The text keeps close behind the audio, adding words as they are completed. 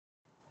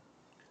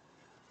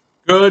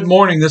Good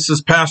morning. This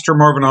is Pastor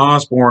Marvin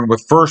Osborne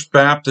with First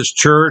Baptist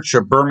Church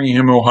of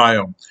Birmingham,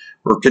 Ohio.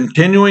 We're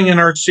continuing in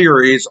our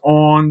series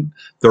on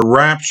the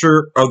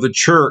rapture of the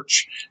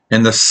church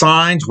and the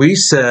signs we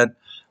said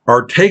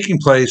are taking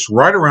place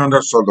right around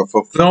us, or the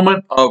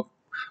fulfillment of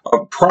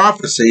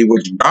prophecy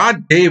which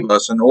God gave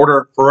us in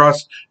order for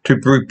us to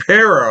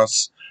prepare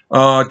us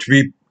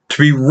to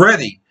be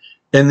ready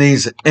in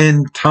these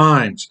end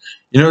times.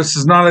 You know, this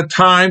is not a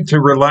time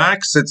to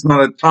relax. It's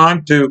not a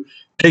time to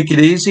take it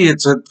easy.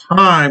 It's a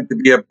time to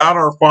be about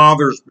our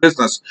Father's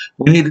business.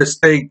 We need to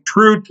stay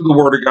true to the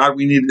Word of God.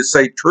 We need to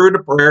stay true to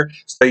prayer,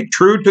 stay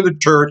true to the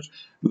church.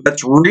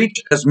 Let's reach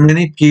as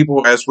many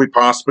people as we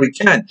possibly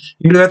can.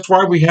 You know, that's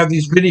why we have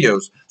these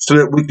videos, so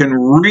that we can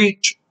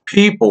reach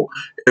people.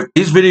 If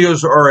these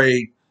videos are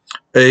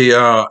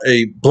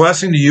a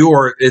blessing to you,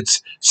 or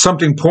it's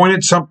something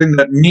pointed, something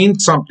that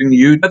means something to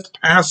you, let's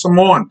pass them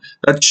on.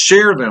 Let's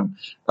share them.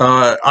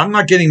 I'm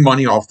not getting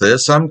money off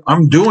this.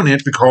 I'm doing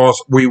it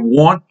because we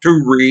want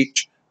to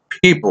reach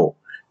people,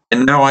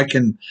 and now I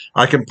can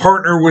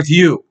partner with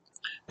you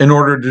in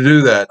order to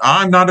do that.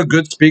 I'm not a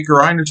good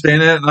speaker. I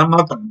understand that, and I'm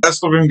not the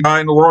best looking guy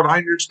in the world. I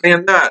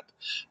understand that,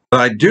 but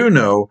I do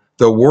know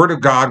the Word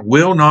of God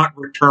will not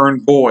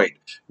return void.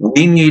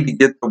 We need to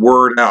get the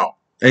word out.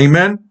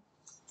 Amen.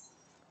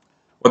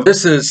 Well,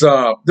 this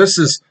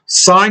is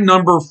sign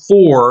number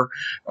 4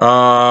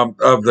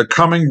 of the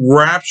coming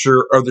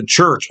rapture of the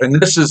church,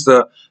 and this is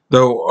the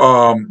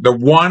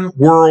one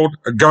world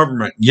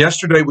government.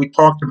 Yesterday we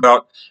talked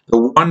about the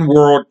one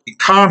world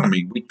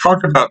economy. We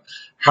talked about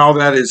how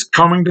that is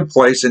coming to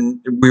place, and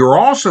we were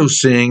also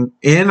seeing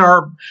in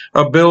our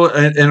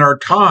ability, in our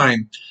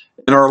time,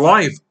 in our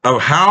life,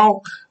 of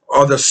how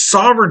the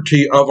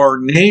sovereignty of our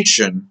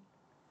nation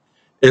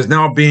is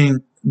now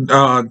being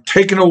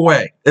taken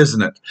away,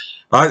 isn't it?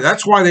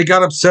 That's why they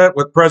got upset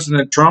with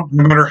President Trump.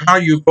 No matter how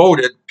you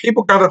voted,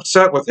 people got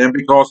upset with him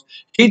because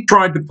he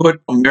tried to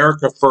put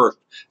America first.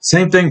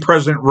 Same thing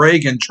President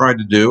Reagan tried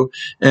to do,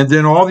 and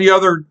then all the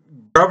other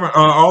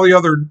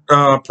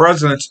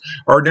presidents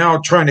are now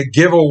trying to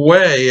give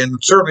away, and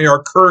certainly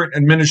our current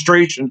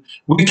administration.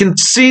 We can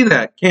see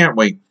that, can't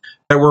we?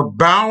 That we're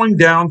bowing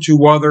down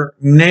to other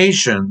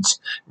nations.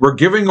 We're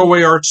giving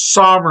away our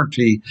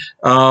sovereignty.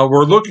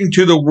 We're looking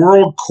to the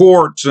world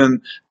courts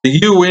and the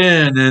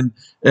UN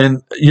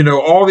and you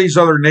know, all these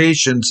other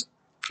nations.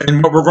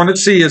 And what we're going to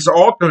see is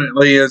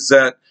ultimately is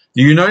that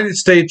the United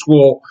States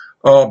will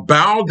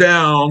bow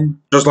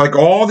down just like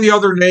all the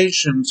other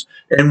nations,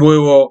 and we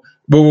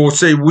will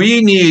say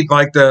we need,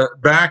 like the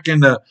back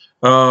in the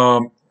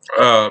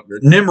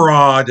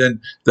Nimrod and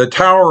the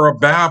Tower of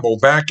Babel,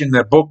 back in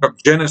the book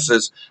of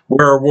Genesis,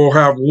 where we'll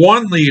have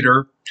one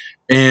leader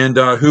and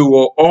who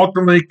will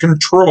ultimately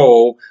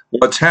control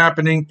what's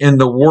happening in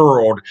the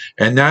world,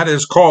 and that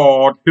is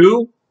called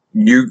who?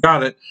 You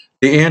got it,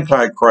 the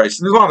Antichrist.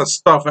 And there's a lot of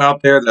stuff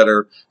out there that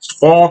are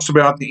false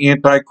about the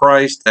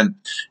Antichrist, and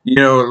you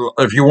know,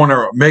 if you want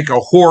to make a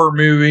horror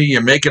movie,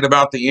 you make it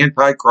about the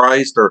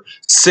Antichrist or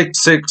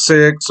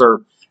 666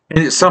 or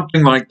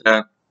something like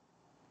that.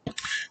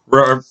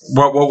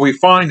 What we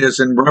find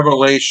is in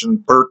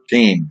Revelation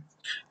 13,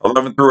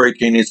 11 through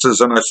 18, it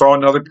says, "And I saw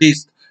another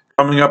beast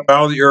coming up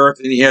out of the earth,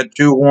 and he had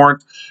 2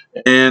 horns,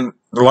 and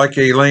like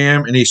a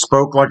lamb, and he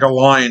spoke like a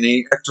lion.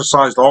 He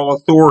exercised all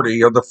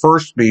authority of the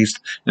first beast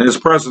in his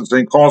presence,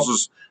 and he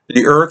causes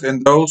the earth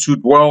and those who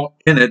dwell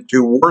in it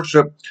to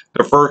worship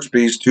the first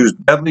beast, whose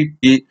deadly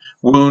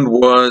wound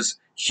was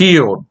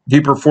healed.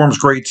 He performs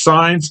great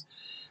signs,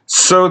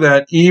 so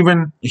that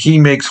even he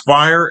makes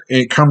fire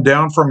and come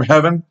down from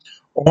heaven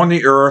on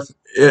the earth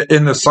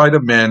in the sight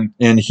of men,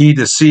 and he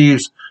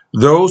deceives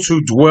those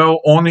who dwell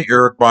on the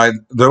earth by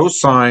those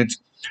signs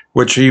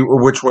which he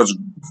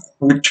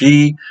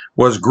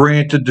was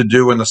granted to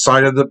do in the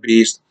sight of the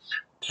beast,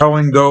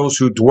 telling those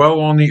who dwell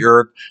on the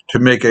earth to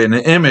make an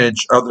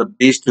image of the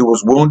beast who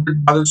was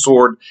wounded by the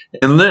sword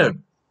and lived.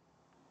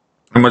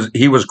 And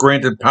he was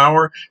granted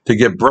power to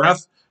give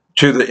breath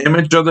to the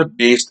image of the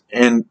beast,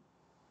 and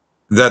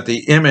that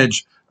the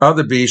image of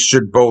the beast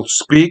should both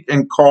speak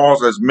and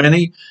cause as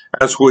many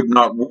as would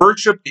not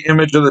worship the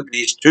image of the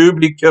beast to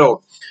be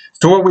killed."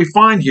 So what we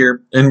find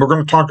here, and we're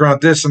going to talk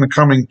about this in the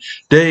coming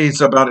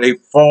days, about a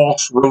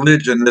false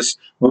religion, this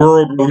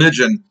world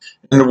religion.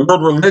 And the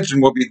world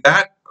religion will be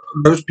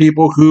those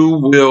people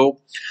who will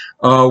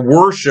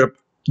worship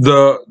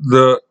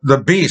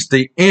the beast,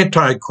 the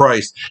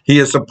Antichrist. He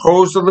is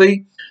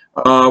supposedly,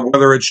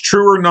 whether it's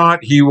true or not,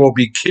 he will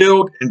be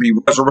killed and be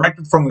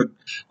resurrected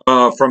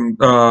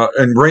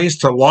and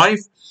raised to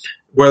life.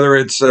 Whether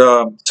it's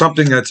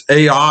something that's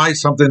AI,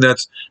 something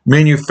that's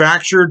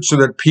manufactured so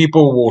that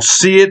people will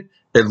see it,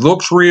 it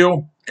looks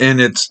real,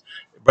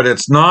 but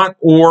it's not,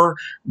 or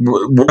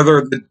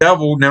whether the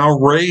devil now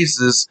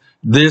raises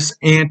this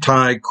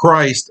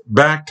Antichrist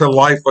back to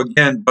life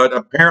again. But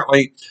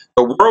apparently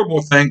the world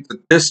will think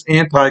that this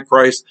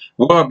Antichrist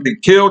will be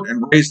killed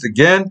and raised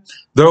again.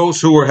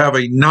 Those who have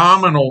a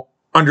nominal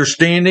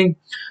understanding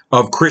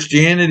of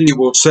Christianity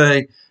will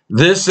say,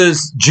 this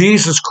is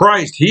Jesus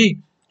Christ.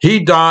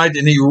 He died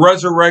and he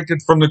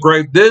resurrected from the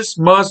grave. This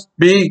must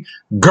be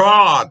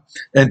God.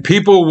 And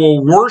people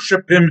will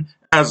worship him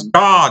as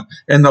God.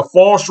 And the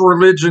false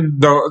religion,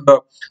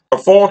 the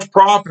false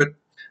prophet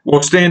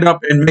will stand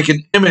up and make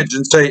an image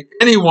and say,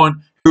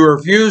 anyone who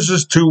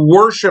refuses to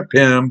worship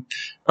him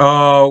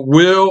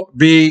will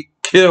be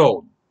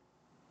killed.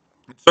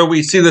 So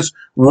we see this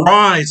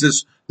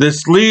rise,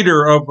 this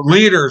leader of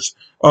leaders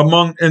in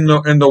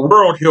the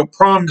world. He'll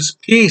promise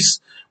peace,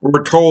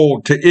 we're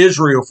told, to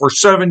Israel for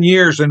 7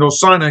 years, and he'll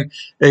sign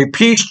a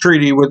peace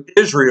treaty with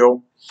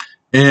Israel.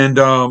 And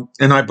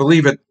I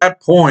believe at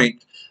that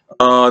point,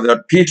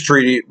 the peace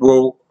treaty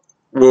will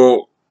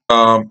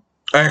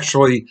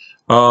actually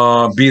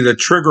be the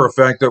trigger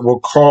effect that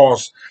will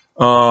cause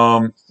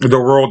the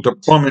world to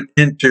plummet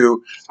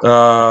into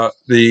the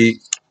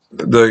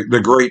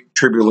Great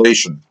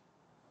Tribulation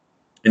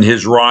in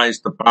his rise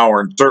to power.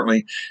 And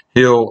certainly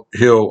he'll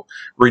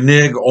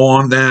renege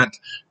on that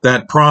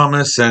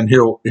promise, and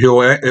he'll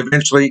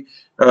eventually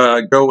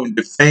go and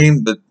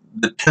defame the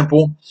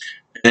temple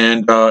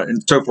and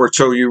so forth.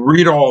 So you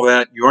read all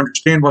that, you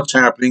understand what's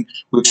happening.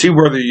 We see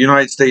where the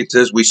United States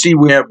is. We see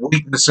we have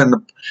weakness in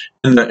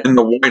the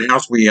White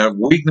House. We have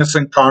weakness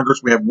in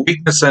Congress. We have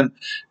weakness in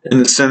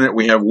the Senate.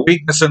 We have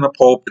weakness in the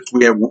pulpits.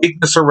 We have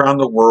weakness around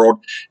the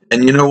world.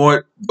 And you know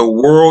what? The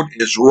world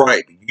is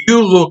ripe.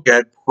 You look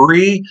at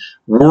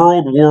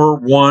pre-World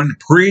War I,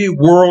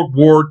 pre-World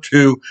War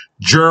II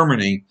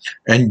Germany,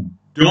 and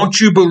don't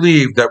you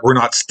believe that we're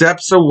not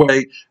steps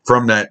away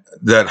from that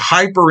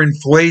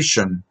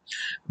hyperinflation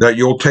that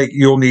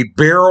you'll need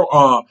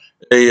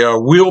a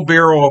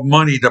wheelbarrow of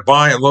money to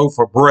buy a loaf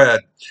of bread,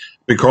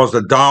 because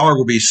the dollar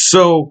will be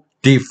so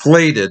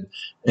deflated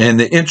and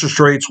the interest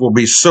rates will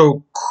be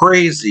so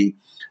crazy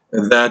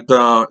that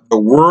the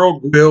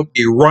world will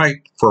be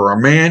ripe for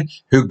a man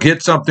who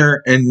gets up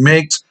there and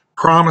makes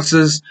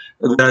promises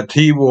that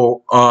he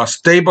will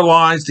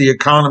stabilize the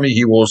economy,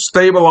 he will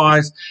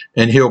stabilize,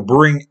 and he'll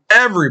bring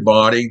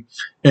everybody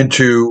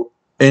into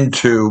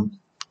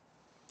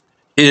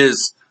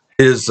his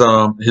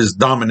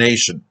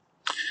domination.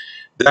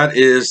 That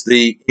is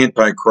the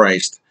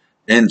Antichrist.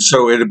 And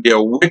so it'll be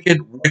a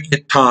wicked,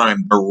 wicked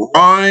time. The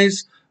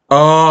rise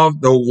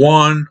of the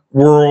one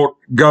world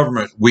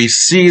government. We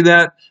see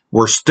that.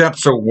 We're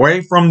steps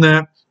away from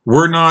that.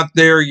 We're not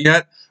there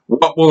yet.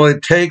 What will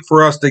it take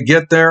for us to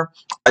get there?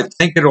 I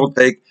think it'll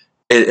take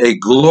a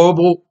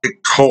global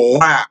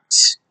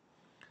collapse.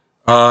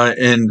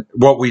 And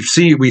what we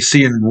see in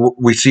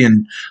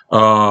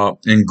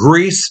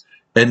Greece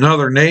and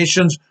other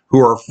nations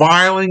who have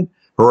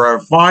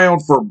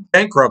filed for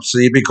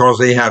bankruptcy because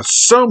they have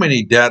so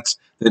many debts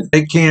that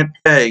they can't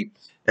pay.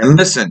 And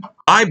listen,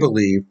 I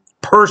believe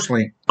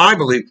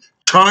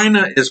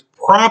China is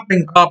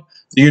propping up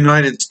the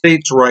United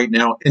States right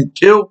now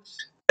until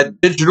that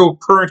digital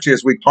currency,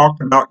 as we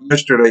talked about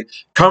yesterday,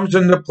 comes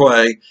into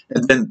play.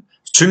 And then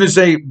as soon as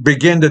they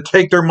begin to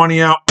take their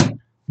money out,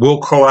 we'll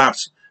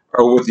collapse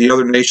with the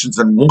other nations.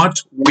 And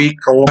once we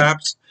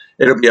collapse,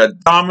 it'll be a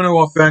domino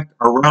effect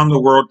around the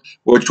world,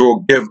 which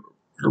will give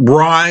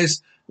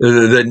rise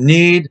the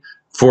need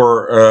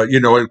for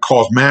it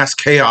cause mass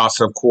chaos,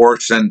 of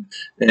course, and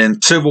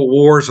civil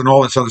wars and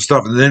all this other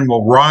stuff. And then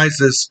will rise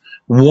this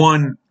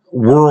one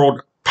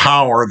world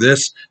power,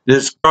 this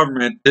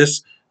government,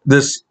 this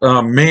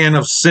man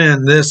of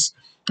sin, this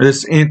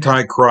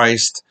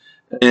Antichrist,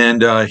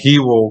 and he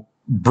will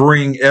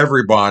bring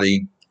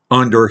everybody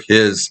within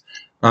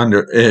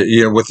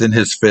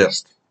his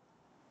fist.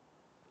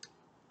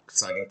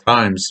 Exciting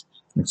times.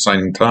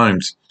 Exciting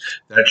times.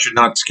 That should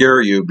not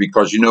scare you,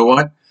 because you know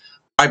what?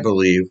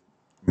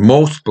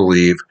 Most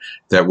believe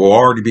that we'll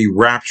already be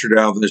raptured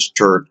out of this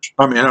church.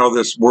 Out of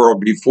this world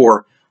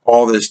before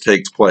all this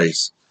takes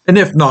place. And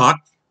if not,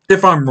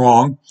 if I'm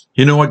wrong,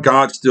 you know what?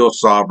 God's still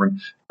sovereign.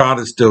 God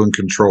is still in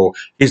control.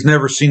 He's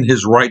never seen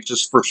his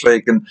righteous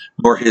forsaken,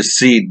 nor his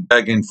seed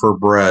begging for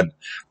bread.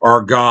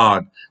 Our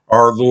God,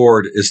 our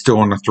Lord, is still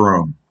on the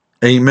throne.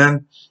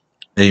 Amen.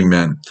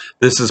 Amen.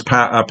 This is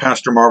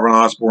Pastor Marvin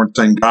Osborne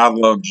saying God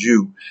loves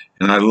you,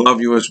 and I love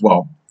you as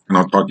well. And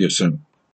I'll talk to you soon.